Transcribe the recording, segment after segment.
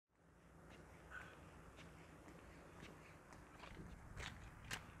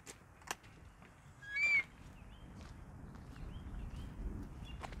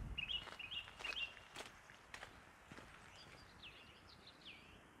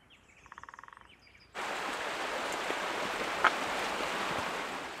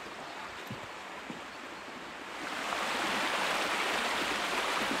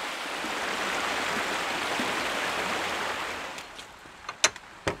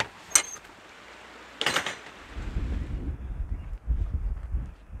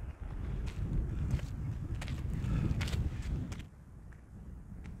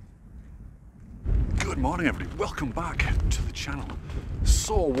morning everybody, welcome back to the channel.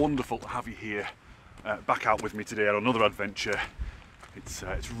 So wonderful to have you here back out with me today on another adventure. It's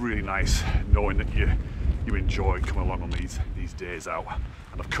really nice knowing that you enjoy coming along on these days out.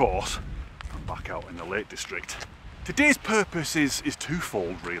 And of course, I'm back out in the Lake District. Today's purpose is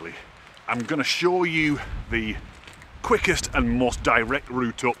twofold really. I'm going to show you the quickest and most direct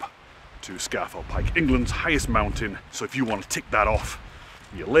route up to Scafell Pike, England's highest mountain. So if you want to tick that off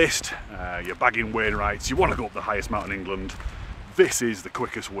your list, your bagging Wainwrights, you want to go up the highest mountain in England, this is the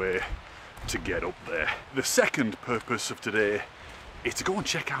quickest way to get up there. The second purpose of today is to go and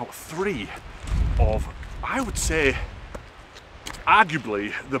check out three of, I would say,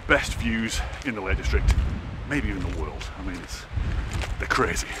 arguably the best views in the Lake District, maybe even the world. I mean, they're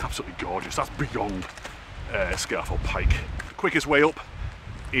crazy, absolutely gorgeous. That's beyond Scafell Pike. The quickest way up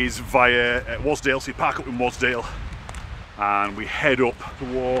is via Wasdale, so you park up in Wasdale and we head up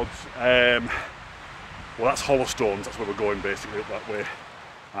towards, well, that's Hollowstones, that's where we're going basically, up that way,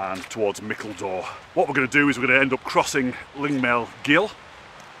 and towards Mickledore. What we're going to do is we're going to end up crossing Lingmell, Gill.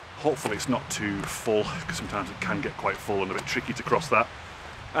 Hopefully it's not too full, because sometimes it can get quite full and a bit tricky to cross that.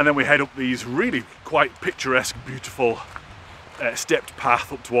 And then we head up these really quite picturesque, beautiful stepped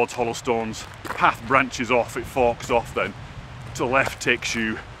path up towards Hollowstones. The path branches off, it forks off then. To the left takes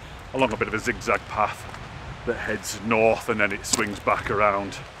you along a bit of a zigzag path that heads north, and then it swings back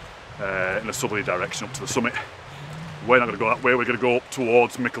around in a southerly direction up to the summit. We're not going to go that way, we're going to go up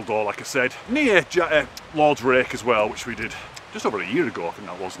towards Mickledore, like I said, near Lord's Rake as well, which we did just over a year ago, I think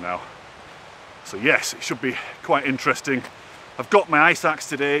that was now. So yes, it should be quite interesting. I've got my ice axe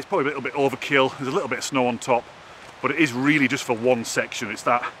today, it's probably a little bit overkill, there's a little bit of snow on top, but it is really just for one section. It's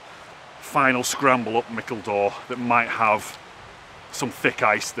that final scramble up Mickledore that might have some thick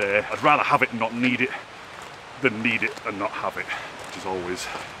ice there. I'd rather have it and not need it than need it and not have it, which is always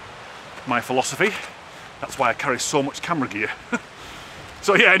my philosophy. That's why I carry so much camera gear.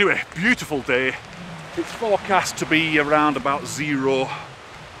 So yeah, anyway, beautiful day. It's forecast to be around about 0-ish,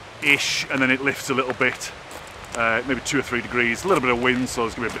 and then it lifts a little bit, maybe 2 or 3 degrees, a little bit of wind, so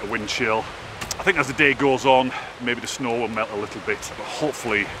there's going to be a bit of wind chill. I think as the day goes on, maybe the snow will melt a little bit, but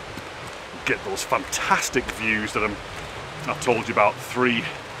hopefully get those fantastic views that I've told you about. 3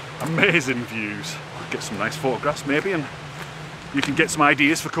 amazing views. Get some nice photographs maybe, and you can get some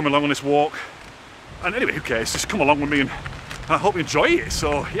ideas for coming along on this walk. And anyway, who cares, just come along with me and I hope you enjoy it.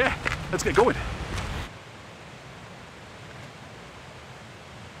 So yeah, let's get going.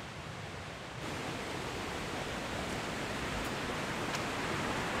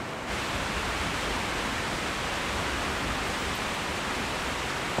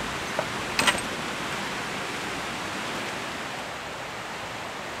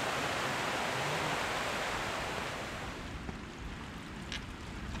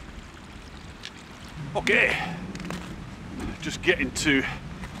 Okay, just getting to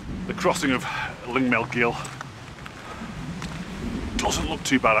the crossing of Lingmell Gill. Doesn't look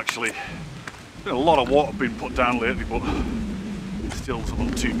too bad actually. Been a lot of water being put down lately, but it still doesn't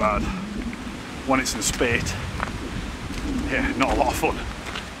look too bad when it's in spate. Yeah, not a lot of fun.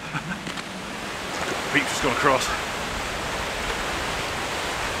 Pete's just gone across.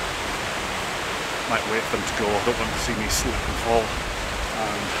 Might wait for them to go. I don't want them to see me slip and fall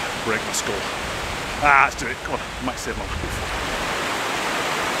and break my skull. Ah, let's do it. Come on, I might save my life.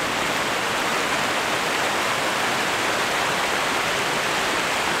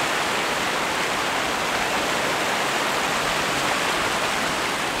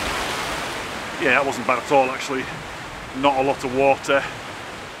 Yeah, that wasn't bad at all actually. Not a lot of water.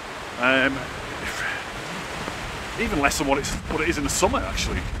 Even less than what it is in the summer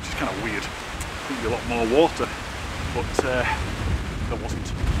actually, which is kind of weird. I think there'd be a lot more water, but there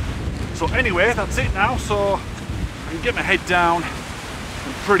wasn't. So anyway, that's it now, so I can get my head down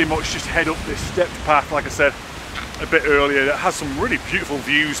and pretty much just head up this stepped path, like I said a bit earlier. It has some really beautiful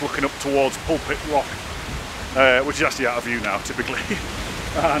views looking up towards Pulpit Rock, which is actually out of view now typically.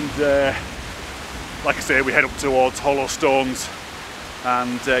 And like I say, we head up towards Hollowstones,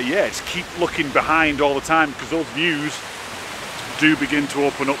 and yeah, just keep looking behind all the time because those views do begin to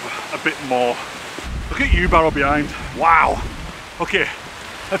open up a bit more. Look at you, Barrow behind. Wow. Okay,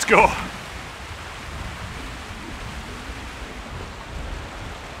 let's go.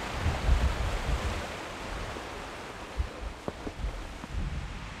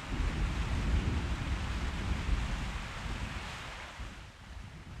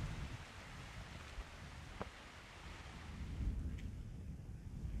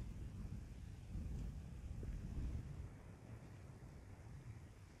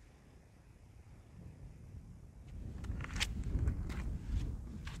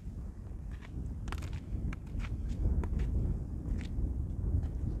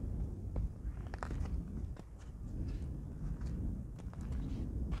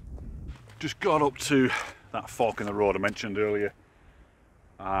 just got up to that fork in the road I mentioned earlier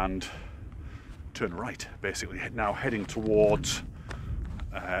and turn right, basically. Now heading towards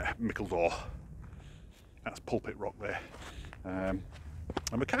Mickledore. That's Pulpit Rock there. And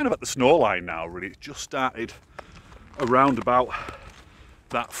we're kind of at the snow line now, really. It's just started around about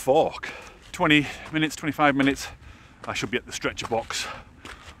that fork. 20 minutes, 25 minutes, I should be at the stretcher box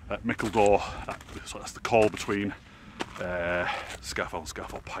at Mickledore. So that's the call between Scafell and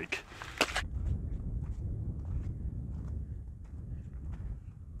Scafell Pike.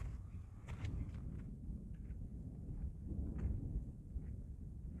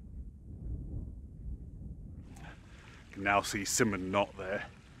 You can now see Simon Knot there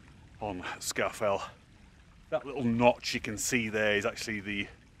on Scafell. That little notch you can see there is actually the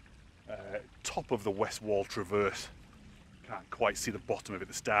top of the west wall traverse. Can't quite see the bottom of it,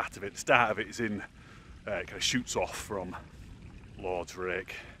 the start of it. The start of it is in, it kind of shoots off from Lord's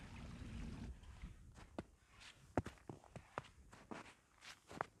Rake.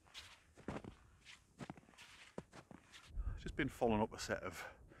 Just been following up a set of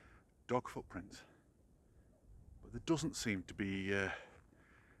dog footprints, but there doesn't seem to be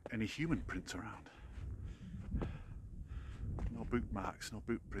any human prints around. No boot marks, no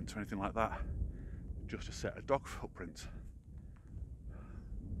boot prints or anything like that. Just a set of dog footprints.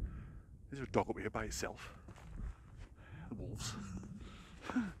 Is there a dog up here by itself? The wolves.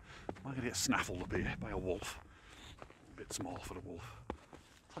 Am I going to get snaffled up here by a wolf? A bit small for the wolf.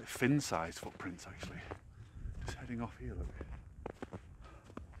 It's like fin-sized footprints actually. Just heading off here, look.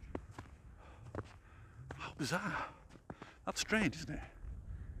 How bizarre. That's strange, isn't it?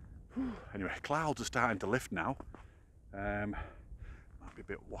 Anyway, clouds are starting to lift now. Might be a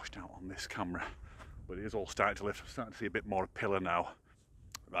bit washed out on this camera, but it is all starting to lift. I'm starting to see a bit more pillar now.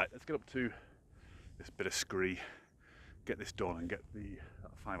 Right, let's get up to this bit of scree, get this done and get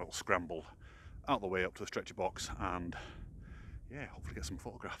that final little scramble out the way up to the stretcher box and yeah, hopefully get some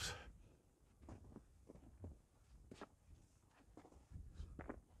photographs.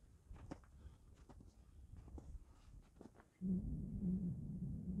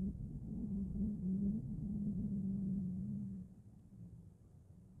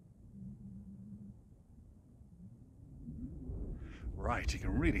 Right, you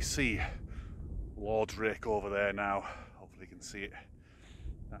can really see Lord's Rake over there now. Hopefully you can see it.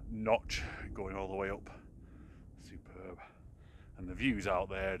 That notch going all the way up. Superb. And the views out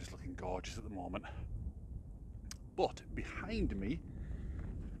there just looking gorgeous at the moment. But behind me,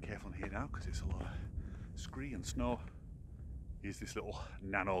 be careful in here now because it's a lot of scree and snow, is this little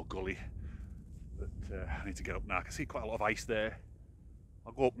nano gully that I need to get up now. I can see quite a lot of ice there.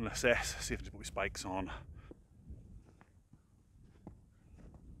 I'll go up and assess, see if I can put my spikes on.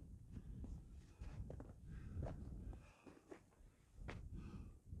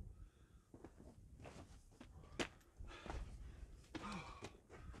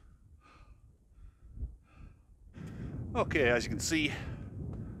 Okay, as you can see,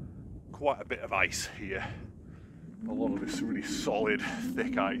 quite a bit of ice here. A lot of this really solid,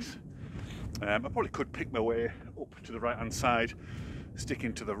 thick ice. I probably could pick my way up to the right hand side, stick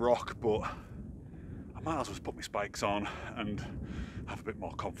into the rock, but I might as well put my spikes on and have a bit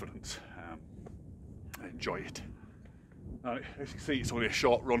more confidence and enjoy it. Now, as you can see, it's only a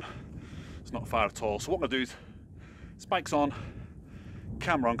short run, it's not far at all. So what I'm going to do is spikes on,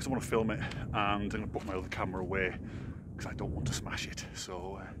 camera on because I want to film it, and I'm going to put my other camera away because I don't want to smash it.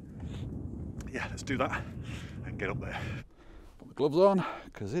 So yeah, let's do that and get up there. Put my gloves on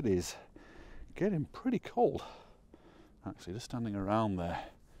because it is getting pretty cold. Actually, just standing around there,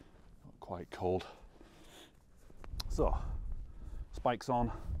 quite cold. So, spikes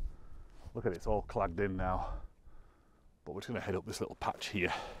on. Look at it, it's all clagged in now. But we're just going to head up this little patch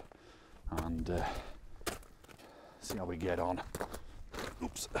here and see how we get on.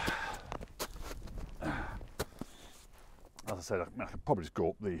 Oops. As I said, I could probably just go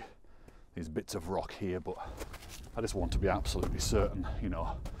up these bits of rock here, but I just want to be absolutely certain, you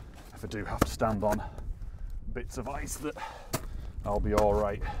know, if I do have to stand on bits of ice, that I'll be all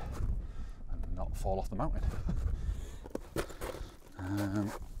right and not fall off the mountain.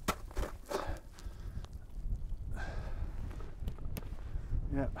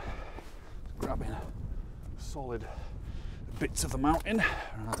 Yeah, grabbing solid bits of the mountain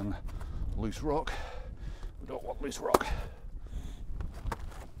rather than loose rock. We don't want loose rock.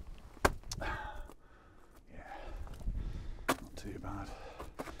 Not too bad.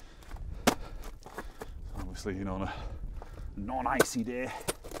 Obviously, you know, on a non-icy day,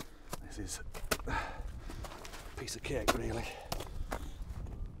 this is a piece of cake, really. I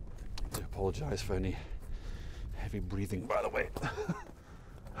do apologise for any heavy breathing, by the way.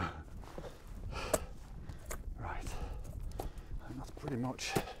 pretty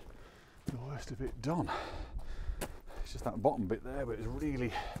much the worst of it done. It's just that bottom bit there, but it's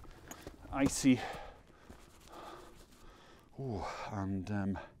really icy. Ooh, and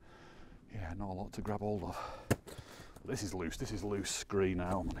yeah, not a lot to grab hold of. This is loose scree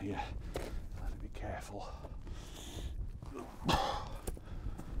now. I'm here. I have to be careful.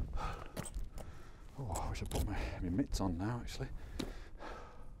 Oh, I wish I put my mitts on now actually.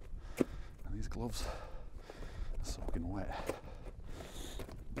 And these gloves are soaking wet.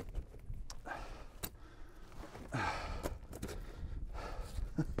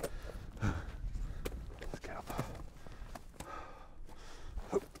 Let's get up.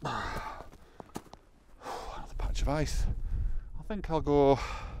 Another patch of ice. I think I'll go.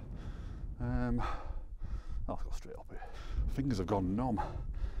 I'll go straight up here. Fingers have gone numb.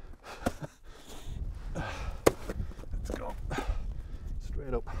 Let's go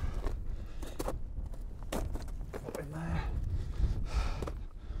straight up. Up in there.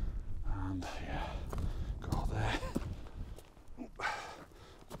 And yeah, go there.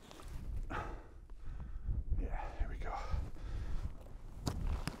 Yeah, here we go.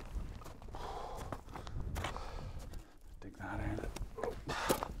 Dig that in.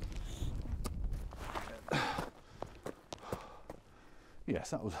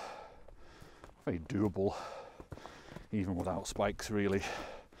 Yes, that was very doable, even without spikes really.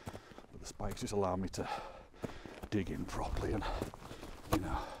 But the spikes just allow me to dig in properly and, you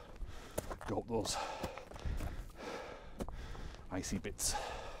know, go up those icy bits.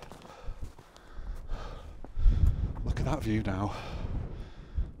 Look at that view now.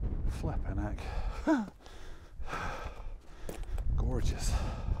 Flippin' heck. Gorgeous.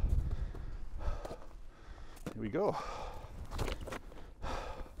 Here we go.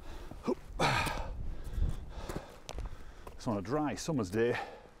 It's on a dry summer's day.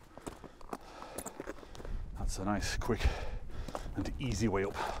 That's a nice, quick and easy way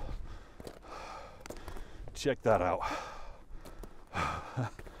up. Check that out.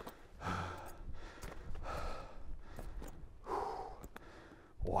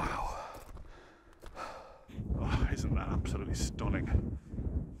 Wow. Oh, isn't that absolutely stunning?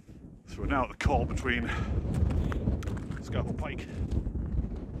 So we're now at the call between Scafell Pike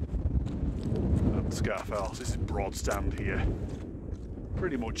and Scafell. This is broad stand here,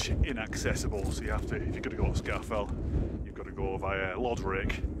 pretty much inaccessible. So you have to, if you're going to go to Scafell, you've got to go via Lord's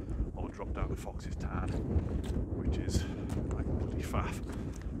Rake or drop down to Fox's Tarn, which is like bloody faff.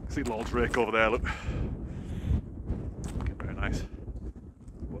 See Lord's Rake over there, look. Looking very nice.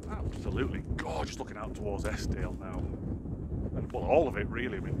 But absolutely gorgeous looking out towards Eskdale now. And well, all of it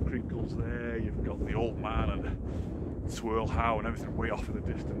really. I mean, Crinkle's there, you've got the Old Man and Swirl How and everything way off in the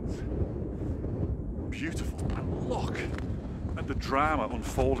distance. Beautiful. And look at the drama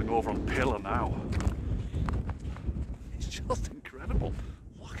unfolding over on Pillar now. It's just incredible.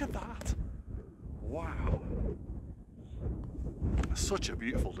 Look at that. Wow. Such a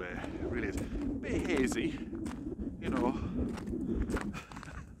beautiful day. It really is. A bit hazy, you know.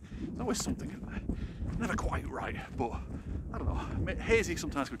 There's always something in there. Never quite right, but I don't know. Hazy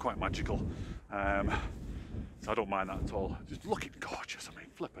sometimes can be quite magical. So I don't mind that at all. Just looking gorgeous. I mean,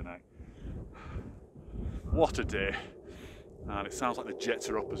 flipping out. What a day. And it sounds like the jets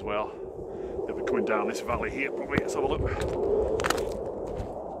are up as well. They'll be coming down this valley here probably. Let's have a look.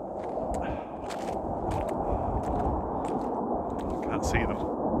 Can't see them.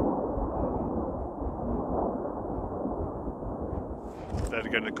 There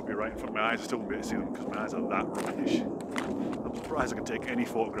again, they could be right in front of my eyes. I still won't be able to see them because my eyes are that rubbish. I'm surprised I can take any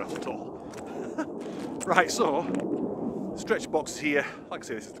photographs at all. Right, so stretch box here. Like I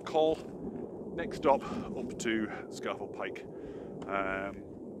say, this is the call. Next stop up to Scafell Pike.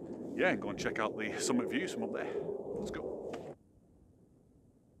 Yeah, and go and check out the summit views from up there. Let's go.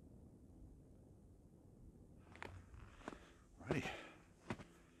 Ready.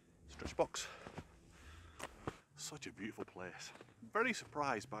 Stretch box. Such a beautiful place. Very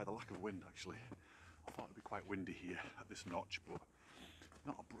surprised by the lack of wind actually. I thought it'd be quite windy here at this notch, but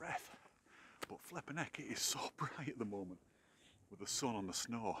not a breath. But flipping heck, it is so bright at the moment with the sun on the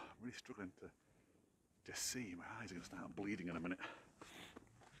snow. I'm really struggling to see. My eyes are going to start bleeding in a minute.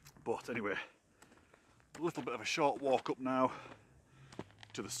 But anyway, a little bit of a short walk up now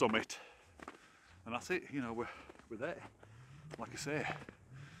to the summit, and that's it. You know, we're there. Like I say,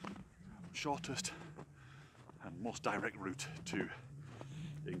 shortest and most direct route to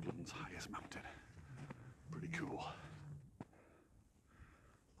England's highest mountain. Pretty cool.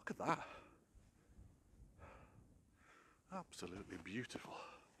 Look at that. Absolutely beautiful.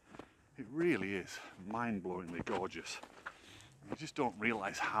 It really is mind-blowingly gorgeous. You just don't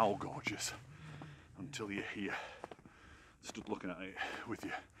realise how gorgeous until you're here. stood looking at it with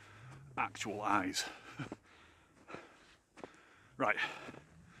your actual eyes. Right,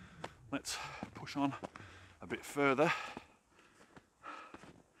 let's push on a bit further.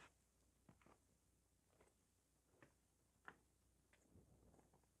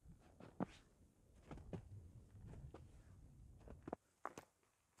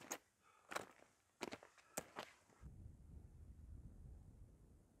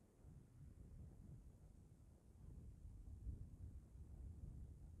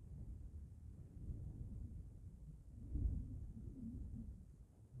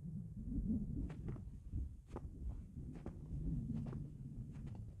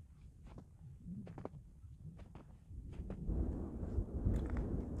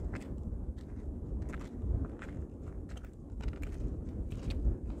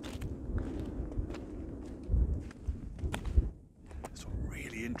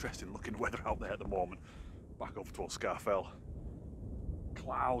 Interesting looking weather out there at the moment. Back over towards Scafell.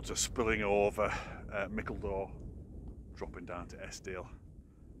 Clouds are spilling over Mickledore, dropping down to Wasdale.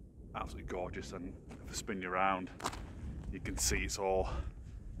 Absolutely gorgeous, and if I spin you around, you can see it's all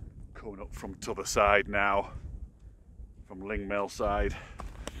coming up from t'other side now, from Lingmell side.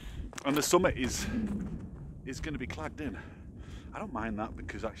 And the summit is going to be clagged in. I don't mind that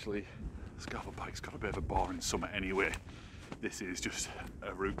because actually Scafell Pike's got a bit of a boring summit anyway. This is just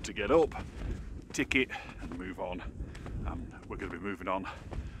a route to get up, tick it and move on. We're going to be moving on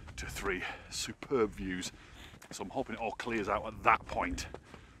to 3 superb views, so I'm hoping it all clears out at that point.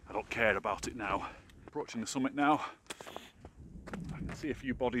 I don't care about it now. Approaching the summit now. I can see a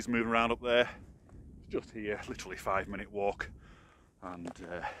few bodies moving around up there. It's just here, literally 5-minute walk, and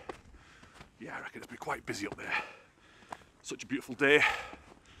yeah, I reckon it'll be quite busy up there. Such a beautiful day,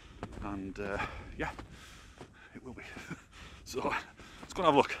 and yeah, it will be. So let's go and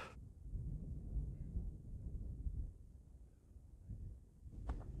have a look.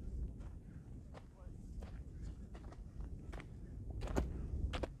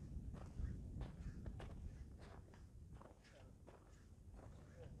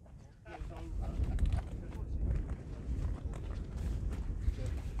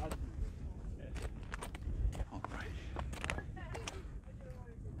 All right.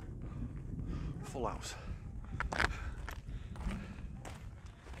 Full house.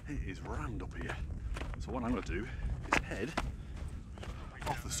 It is rammed up here. So what I'm going to do is head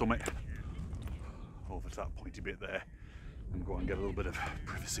off the summit over to that pointy bit there and go and get a little bit of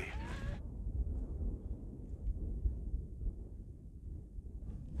privacy.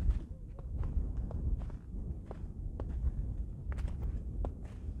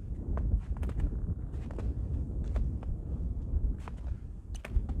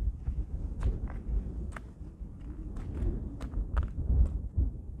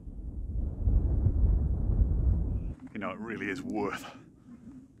 You know, it really is worth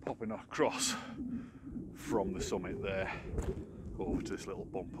popping across from the summit there over to this little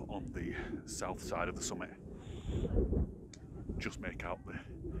bump on the south side of the summit. Just make out the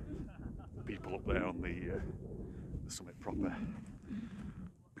people up there on the summit proper,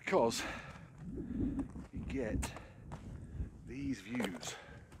 because you get these views,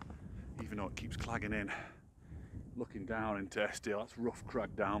 even though it keeps clagging in, looking down into Wasdale. That's rough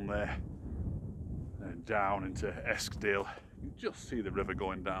Crag down there, and down into Eskdale. You can just see the river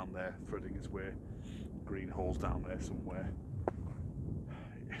going down there, threading its way. Green holes down there somewhere.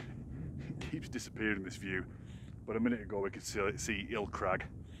 It keeps disappearing, this view, but a minute ago we could see Gill Crag,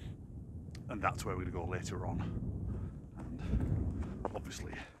 and that's where we're going to go later on. And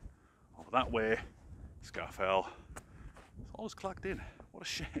obviously over that way, Scafell, it's always clagged in. What a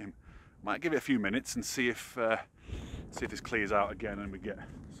shame. Might give it a few minutes and see if this clears out again and we get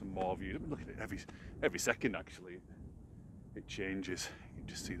some more views. Look at it, every second actually it changes. You can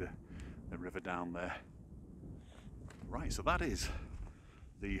just see the river down there. Right, so that is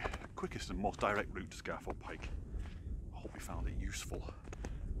the quickest and most direct route to Scafell Pike. I hope you found it useful,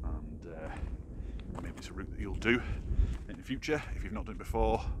 and maybe it's a route that you'll do in the future. If you've not done it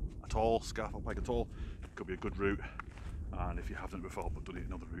before at all, Scafell Pike at all, it could be a good route. And if you haven't done it before but done it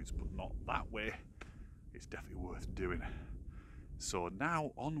in other routes but not that way, it's definitely worth doing. So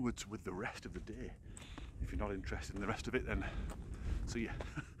now onwards with the rest of the day. If you're not interested in the rest of it, then see ya.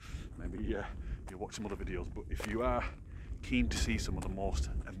 Maybe you'll watch some other videos, but if you are keen to see some of the most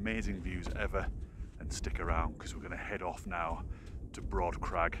amazing views ever, then stick around, because we're going to head off now to Broad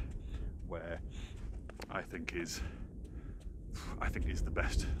Crag, where I think is the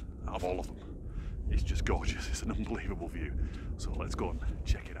best out of all of them. It's just gorgeous. It's an unbelievable view. So let's go and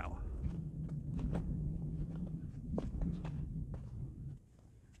check it out.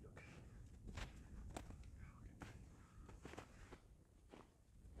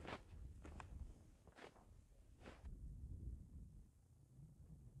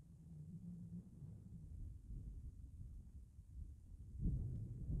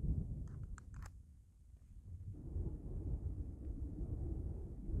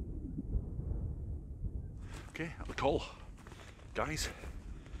 Okay, at the call. Guys,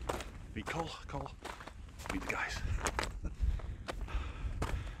 meet call, meet the guys.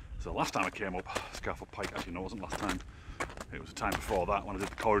 So last time I came up Scafell Pike, actually no, it wasn't last time. It was the time before that when I did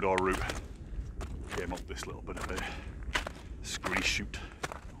the corridor route. Came up this little bit of a scree shoot.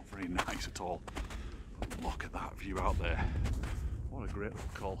 Not very nice at all. But look at that view out there. What a great little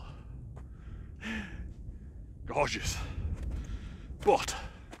call. Gorgeous. But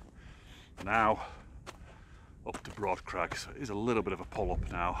now up to Broad Crag, so it is a little bit of a pull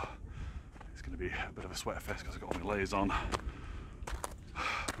up now. It's going to be a bit of a sweater fest because I've got all my layers on.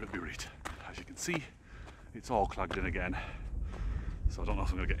 But it'll be right. As you can see, it's all clagged in again, so I don't know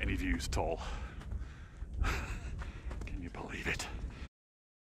if I'm going to get any views at all. Can you believe it?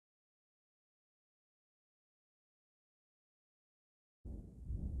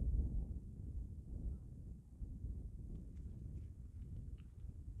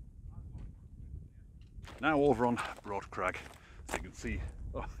 Now over on Broad Crag, so you can see,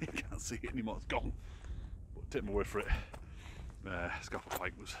 oh, you can't see it anymore, it's gone. But take my word for it, Scafell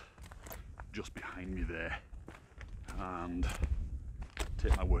Pike was just behind me there. And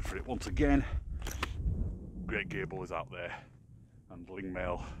take my word for it, once again, Great Gable is out there, and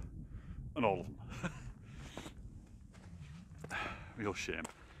Lingmell, and all of them. Real shame.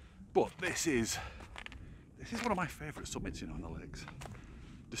 But this is one of my favourite summits, you know, in the lakes.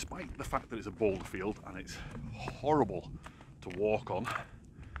 Despite the fact that it's a boulder field and it's horrible to walk on,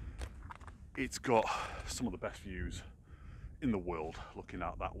 it's got some of the best views in the world looking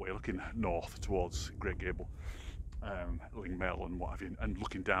out that way, looking north towards Great Gable, Lingmell and what have you, and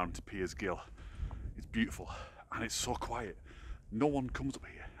looking down to Piers Gill. It's beautiful and it's so quiet. No one comes up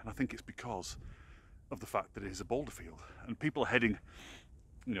here, and I think it's because of the fact that it is a boulder field and people are heading,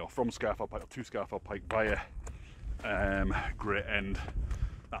 you know, from Scafell Pike or to Scafell Pike via Great End,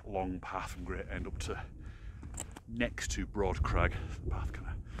 that long path from Great End up to next to Broad Crag. The path kind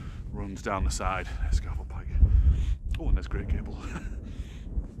of runs down the side. There's Scafell Pike. Oh, and there's Great Gable.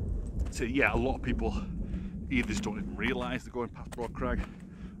 So yeah, a lot of people either just don't even realise they're going past Broad Crag,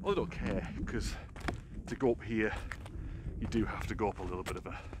 or they don't care, because to go up here you do have to go up a little bit of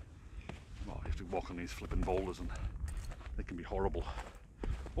a, well, you have to walk on these flipping boulders and they can be horrible.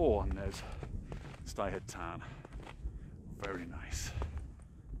 Oh, and there's Styhead Tarn. Very nice.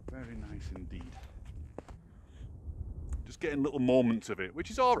 Very nice indeed. Just getting little moments of it, which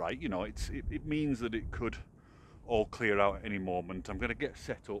is all right, you know. It means that it could all clear out at any moment. I'm going to get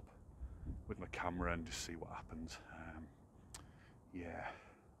set up with my camera and just see what happens. Yeah,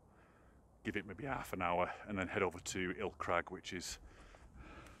 give it maybe half an hour and then head over to Ill Crag, which is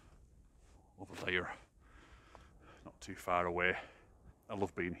over there, not too far away. I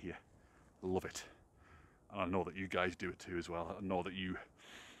love being here. I love it. And I know that you guys do it too as well. I know that you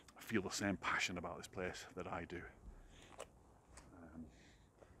feel the same passion about this place that I do.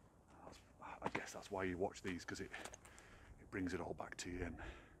 I guess that's why you watch these, because it brings it all back to you, and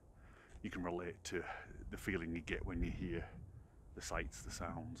you can relate to the feeling you get when you hear the sights, the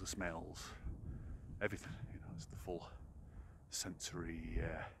sounds, the smells, everything. You know, it's the full sensory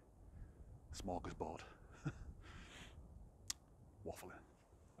smorgasbord. Waffling.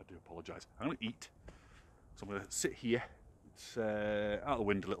 I do apologise. I'm going to eat. So I'm going to sit here. It's out of the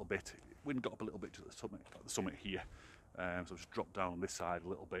wind a little bit. Wind got up a little bit to the summit here. So I'll just drop down on this side a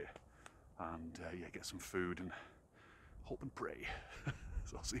little bit and yeah, get some food and hope and pray.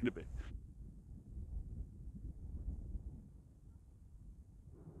 So I'll see you in a bit.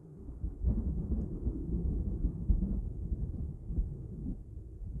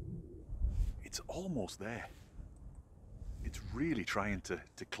 It's almost there. It's really trying to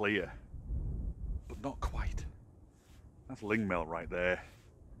clear, but not quite. That's Lingmell right there.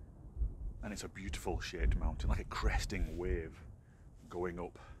 And it's a beautiful shaped mountain, like a cresting wave going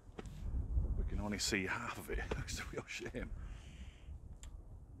up. We can only see half of it. It's a real shame.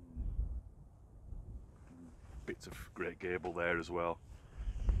 Bits of Great Gable there as well.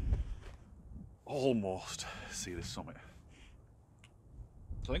 Almost see the summit.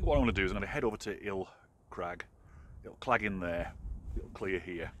 So I think what I'm going to do is I'm going to head over to Ill Crag. It'll clag in there, it'll clear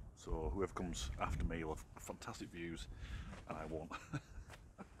here. So whoever comes after me will have fantastic views, and I won't.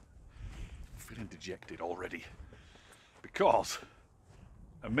 I'm feeling dejected already, because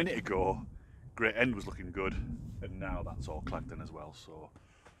a minute ago Great End was looking good, and now that's all clagged in as well. So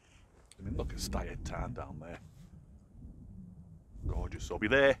I mean, look at Styhead Tarn down there, gorgeous. So I'll be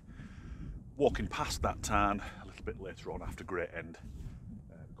there, walking past that tarn a little bit later on after Great End,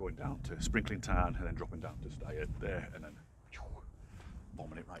 going down to Sprinkling Tarn and then dropping down to Styhead there, and then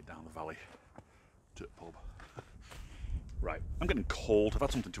bombing it right down the valley to the pub. Right, I'm getting cold. I've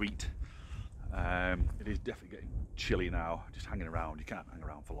had something to eat. It is definitely getting chilly now, just hanging around. You can't hang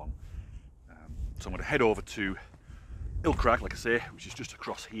around for long. So I'm going to head over to Crag, like I say, which is just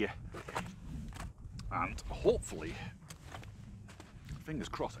across here. And hopefully, fingers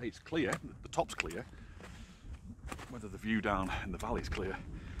crossed, hey, it's clear, the top's clear. Whether the view down in the valley is clear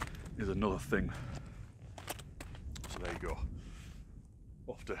is another thing. So there you go,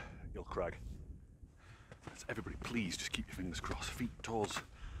 off to Crag. So everybody, please just keep your fingers crossed, feet, toes,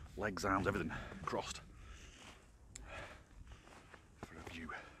 legs, arms, everything crossed for a view.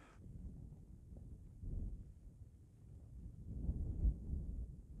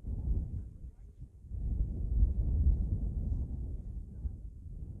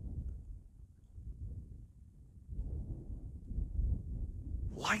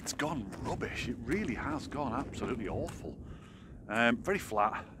 Light's gone rubbish, it really has gone absolutely awful. Very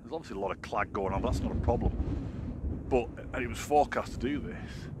flat, there's obviously a lot of clag going on, but that's not a problem. But and it was forecast to do this.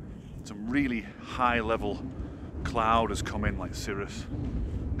 Some really high level cloud has come in, like cirrus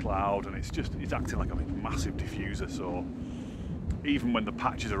cloud, and it's acting like a massive diffuser, so even when the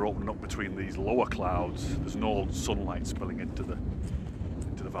patches are opening up between these lower clouds, there's no sunlight spilling into the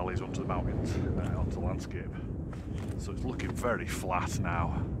valleys, onto the mountains, onto the landscape. So it's looking very flat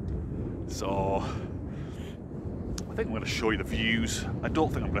now. So I think I'm going to show you the views. I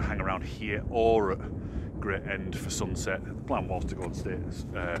don't think I'm going to hang around here or at Great End for sunset. The plan was to go and stay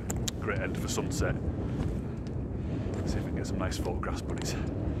at Great End for sunset. See if I can get some nice photographs, but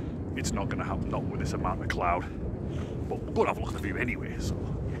it's not going to happen, not with this amount of cloud. But we'll go and have a look at the view anyway, so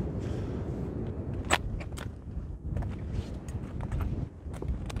yeah.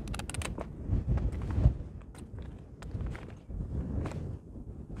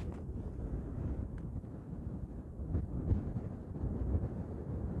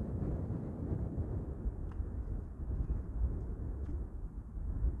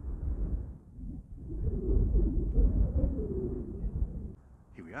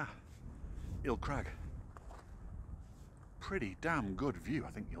 Crag. Pretty damn good view,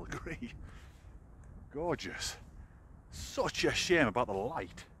 I think you'll agree. Gorgeous. Such a shame about the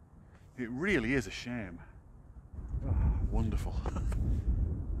light. It really is a shame. Oh, wonderful.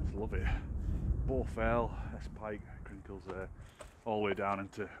 I love it. Scafell, Esk Pike, crinkles there, all the way down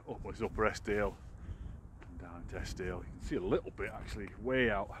into upper Eskdale and down into Eskdale. You can see a little bit actually,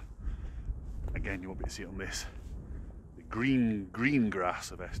 way out. Again, you won't be able to see it on this. The green grass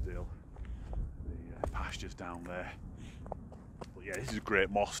of Eskdale. Pastures down there, but yeah, this is great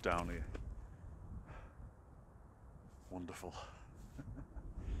moss down here. Wonderful.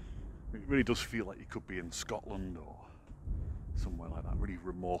 It really does feel like you could be in Scotland or somewhere like that, really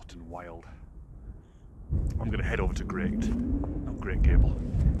remote and wild. I'm going to head over to Great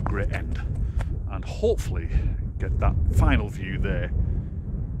End, and hopefully get that final view there.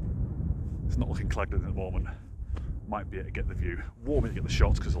 It's not looking clagged at the moment. Might be able to get the view. Won't be able to get the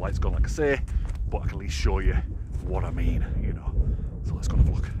shots because the light's gone, like I say, but I can at least show you what I mean, you know. So let's go and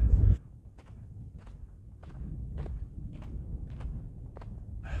have a look.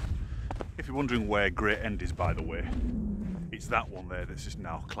 If you're wondering where Great End is, by the way, it's that one there that's just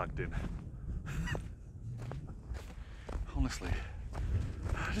now clagged in. Honestly,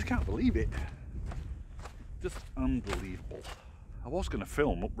 I just can't believe it. Just unbelievable. I was going to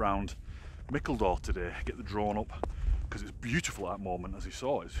film up round Mickledore today, get the drone up, because it's beautiful at that moment. As you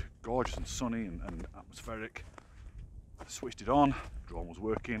saw, it's gorgeous and sunny and atmospheric. I switched it on, drone was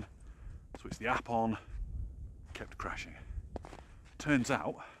working, switched the app on, kept crashing. Turns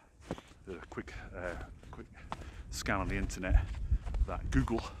out, a quick scan on the internet, that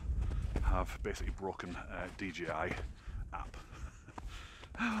Google have basically broken DJI app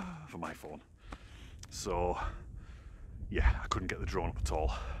for my phone. So yeah, I couldn't get the drone up at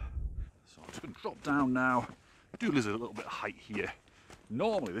all. So I'm just going to drop down now. Do lose a little bit of height here.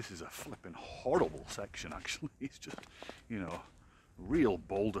 Normally this is a flipping horrible section actually. It's just, you know, real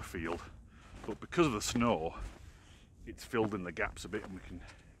boulder field. But because of the snow, it's filled in the gaps a bit and we can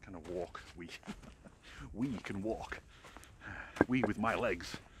kind of walk. We can walk. We with my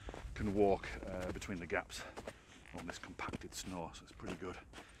legs can walk between the gaps on this compacted snow, so it's pretty good.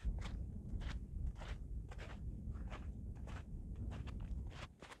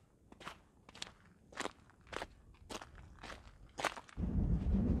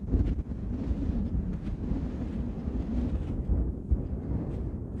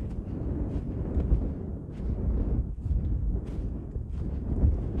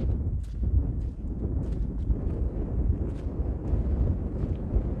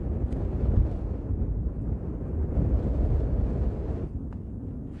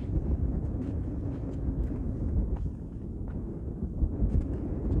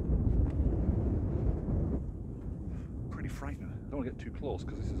 want to get too close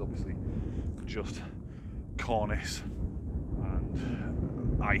because this is obviously just cornice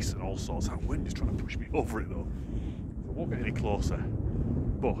and ice and all sorts. That wind is trying to push me over it though, so I won't get any closer.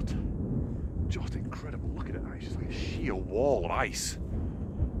 But just incredible. Look at it, it's just like a sheer wall of ice.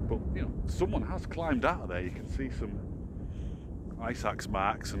 But you know, someone has climbed out of there. You can see some ice axe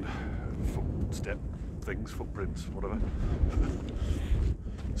marks and footstep things, footprints, whatever.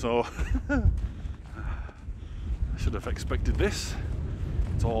 So I should have expected this.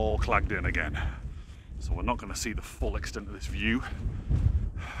 It's all clagged in again, so we're not going to see the full extent of this view.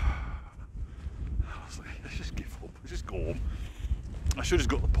 Honestly, let's just give up. Let's just go home. I should have just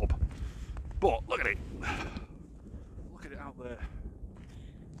got the pub. But look at it. Look at it out there.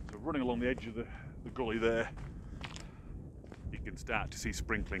 So running along the edge of the gully there, you can start to see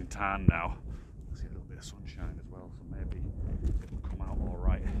sprinkling tan now. I see a little bit of sunshine as well, so maybe it'll come out all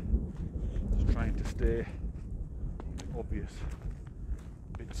right. Just trying to stay on the obvious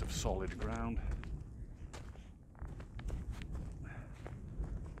bits of solid ground.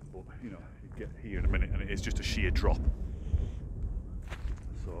 But you know, you get here in a minute and it is just a sheer drop.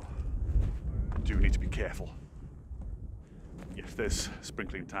 So you do need to be careful. Yes, there's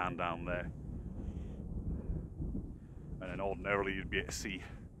sprinkling tan down there. And then ordinarily you'd be able to see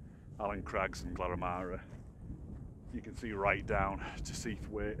Allen Crags and Glaramara. You can see right down to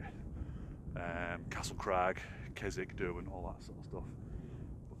Seathwaite, Castle Crag, Keswick, Derwent, all that sort of stuff.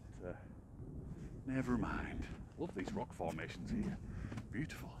 But never mind. Love these rock formations here.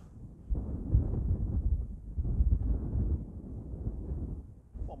 Beautiful.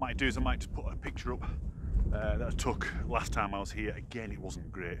 What I might do is I might just put a picture up that I took last time I was here. Again, it wasn't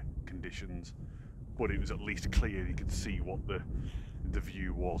great conditions, but it was at least clear. You could see what the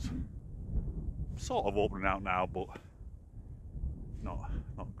view was. Sort of opening out now, but not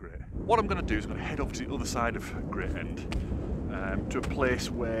great. What I'm going to do is I'm going to head over to the other side of Great End, to a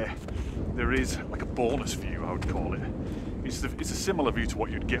place where there is like a bonus view, I would call it. It's a similar view to what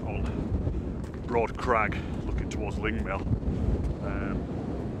you'd get on Broad Crag looking towards Lingmell,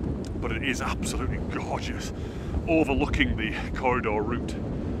 but it is absolutely gorgeous, overlooking the corridor route.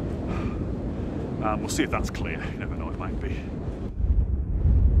 We'll see if that's clear. You never know, it might be.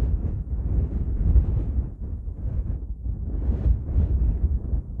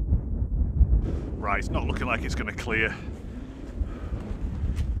 Right, it's not looking like it's going to clear,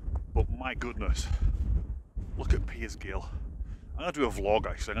 but my goodness, look at Piers Gill. I'm going to do a vlog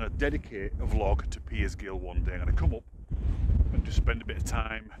actually. I'm going to dedicate a vlog to Piers Gill one day. I'm going to come up and just spend a bit of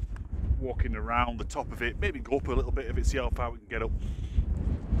time walking around the top of it, maybe go up a little bit of it, see how far we can get up.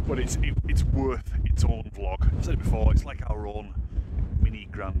 But it's worth its own vlog. I've said it before, it's like our own mini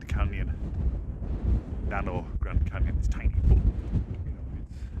Grand Canyon, nano Grand Canyon. It's tiny, but you know,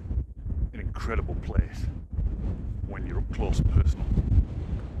 it's an incredible place when you're up close and personal.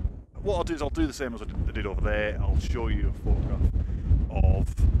 What I'll do is I'll do the same as I did over there. I'll show you a photograph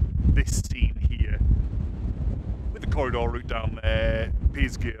of this scene here with the corridor route down there,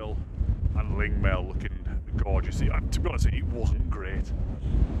 Piers Gill and Lingmell looking gorgeous. To be honest, it wasn't great.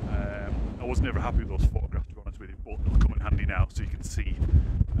 I was never happy with those photographs, to be honest with you, but they'll come in handy now so you can see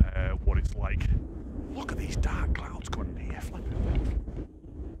what it's like. Look at these dark clouds coming in here, flipping back.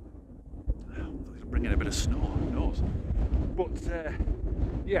 They're bringing a bit of snow, who knows? But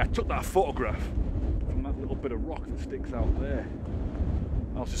yeah, I took that photograph from that little bit of rock that sticks out there.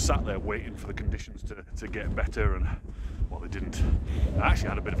 I was just sat there waiting for the conditions to get better, and well, they didn't. I actually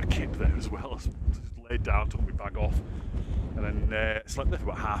had a bit of a kip there as well. I just laid down, took my bag off, and then slept there for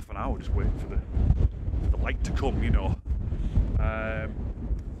about half an hour just waiting for the light to come, you know.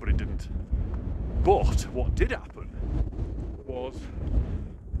 But it didn't. But what did happen was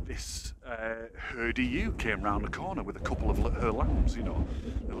this herdie ewe came round the corner with a couple of her lambs, you know,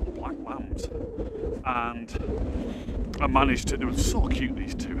 the little black lambs, and I managed to, they were so cute,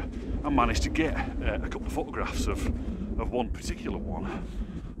 these two, I managed to get a couple of photographs of one particular one,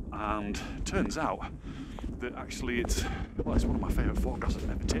 and it turns out that actually it's one of my favourite photographs I've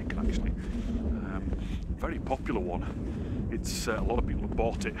ever taken actually. Very popular one. It's a lot of people have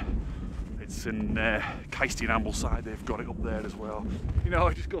bought it. It's in Keisty and Ambleside, they've got it up there as well. You know,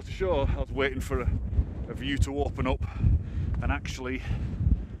 it just goes to show, I was waiting for a view to open up, and actually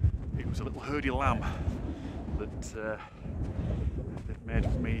it was a little herdie lamb that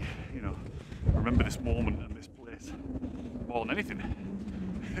made me, you know, remember this moment and this place more than anything.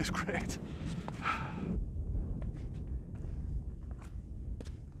 It's great.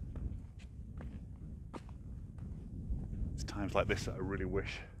 It's times like this that I really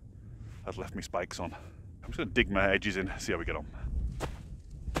wish I'd left my spikes on. I'm just going to dig my edges in, see how we get on.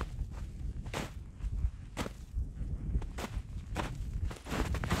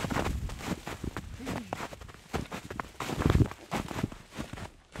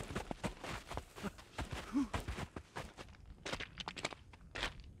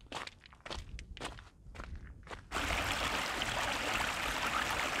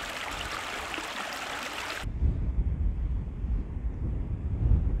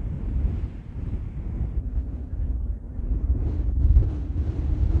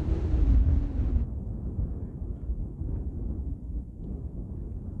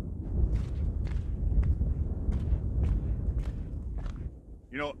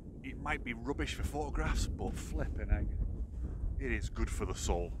 You know, it might be rubbish for photographs, but flipping heck, it is good for the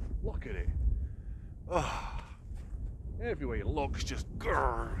soul. Look at it. Oh, everywhere you look, it's just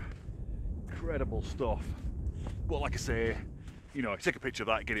grrr, incredible stuff. But like I say, you know, take a picture of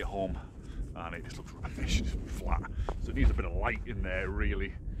that, get it home, and it just looks rubbish, it's flat. So it needs a bit of light in there,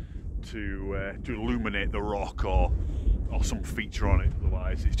 really, to illuminate the rock or some feature on it.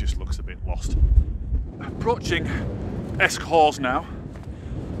 Otherwise, it just looks a bit lost. Approaching Esk Hause now,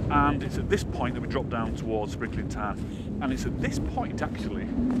 and it's at this point that we drop down towards Sprinkling Tarn. And it's at this point, actually,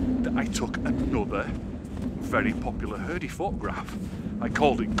 that I took another very popular herdie photograph. I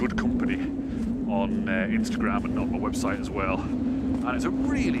called it Good Company on Instagram and on my website as well. And it's a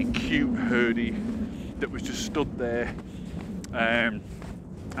really cute herdie that was just stood there. And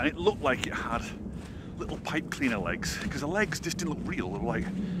it looked like it had little pipe cleaner legs, because the legs just didn't look real. They were like,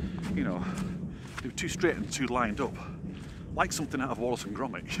 you know, they were too straight and too lined up. Like something out of Wallace and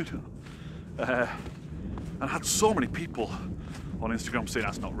Gromit, you know. And I had so many people on Instagram saying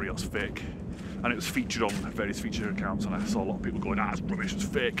that's not real, it's fake. And it was featured on various feature accounts, and I saw a lot of people going, ah, it's rubbish, it's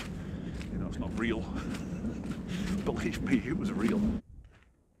fake. You know, it's not real. Believe me, it was real.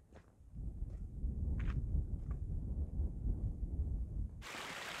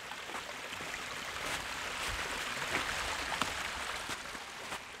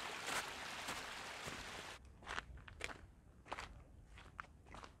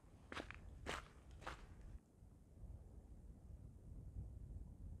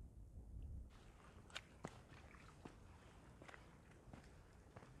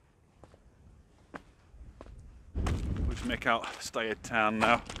 Make out Stayed Town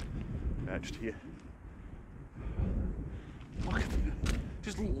now. Just here. Look at this.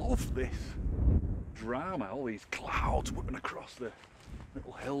 Just love this drama. All these clouds whipping across the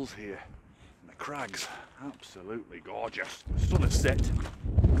little hills here. And the crags. Absolutely gorgeous. The sun has set.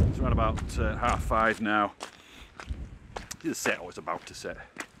 It's around about 5:30 now. It's set, or it's about to set.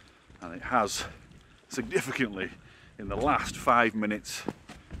 And it has significantly, in the last 5 minutes,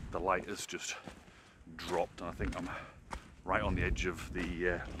 the light has just dropped. And I think I'm right on the edge of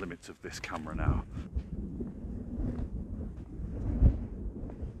the limits of this camera now.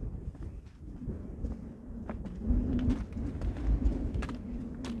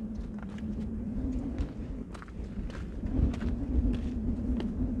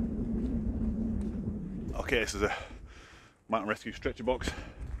 Okay, this is a mountain rescue stretcher box.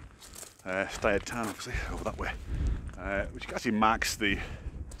 Stayed Town, obviously, over that way. Which actually marks the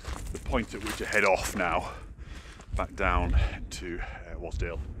point at which to head off now. Back down to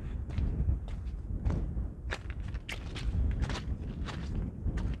Wasdale.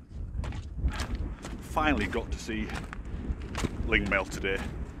 Finally got to see Lingmell today.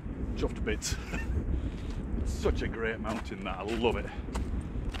 Chuffed to bits. It's such a great mountain that I love it.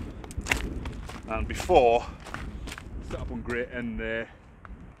 And before, set up on Great End there,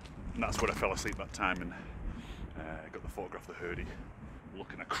 and that's where I fell asleep that time, and got the photograph of the herdie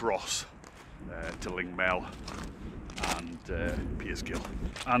looking across to Lingmell and Gill.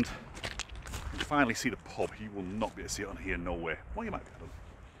 And you finally see the pub. You will not be able to see it on here, no way. Well, you might be able to.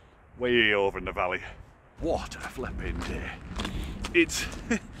 Way over in the valley. What a flipping day. It's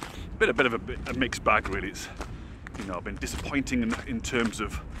been a bit of a mixed bag, really. It's, you know, been disappointing in terms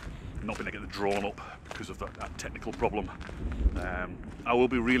of not being able to get the drone up because of that technical problem. I will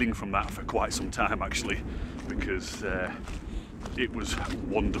be reeling from that for quite some time, actually, because it was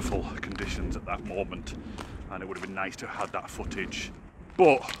wonderful conditions at that moment, and it would have been nice to have had that footage.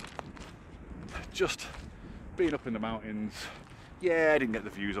 But just being up in the mountains, yeah, I didn't get the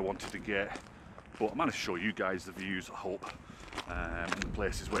views I wanted to get, but I managed to show you guys the views, I hope, and the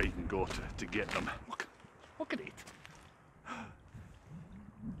places where you can go to get them. Look at it.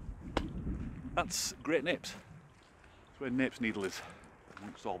 That's Great Napes. That's where Napes Needle is,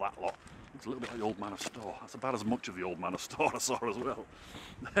 amongst all that lot. It's a little bit like the Old Man of Store. That's about as much of the Old Man of Store I saw as well.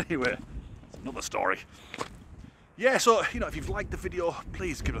 Anyway, that's another story. Yeah, so, you know, if you've liked the video,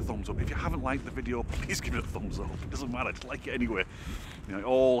 please give it a thumbs up. If you haven't liked the video, please give it a thumbs up. It doesn't matter, just like it anyway. You know, it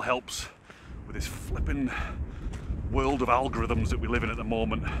all helps with this flipping world of algorithms that we live in at the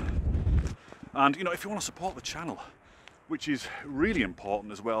moment. And, you know, if you want to support the channel, which is really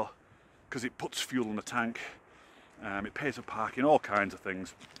important as well, because it puts fuel in the tank, it pays for parking, all kinds of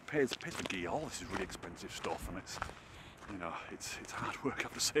things. It pays for gear. All this is really expensive stuff, and it's, you know, it's hard work. I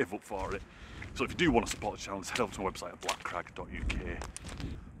have to save up for it. So if you do want to support the channel, just head over to my website at blackcrag.uk.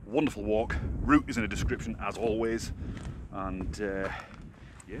 Wonderful walk. Route is in the description as always. And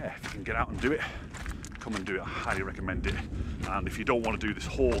yeah, if you can get out and do it, come and do it. I highly recommend it. And if you don't want to do this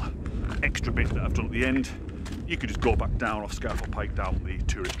whole extra bit that I've done at the end, you could just go back down off Scafell Pike down the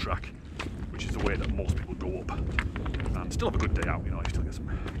tourist track, which is the way that most people go up, and still have a good day out. You know, you still get some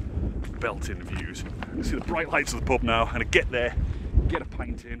belting views. You see the bright lights of the pub now, and I get there, get a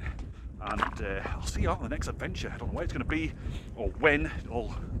pint in, and I'll see you out on the next adventure. I don't know where it's going to be or when, it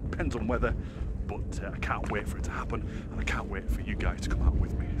all depends on weather, but I can't wait for it to happen, and I can't wait for you guys to come out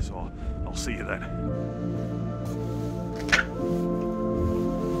with me. So I'll see you then.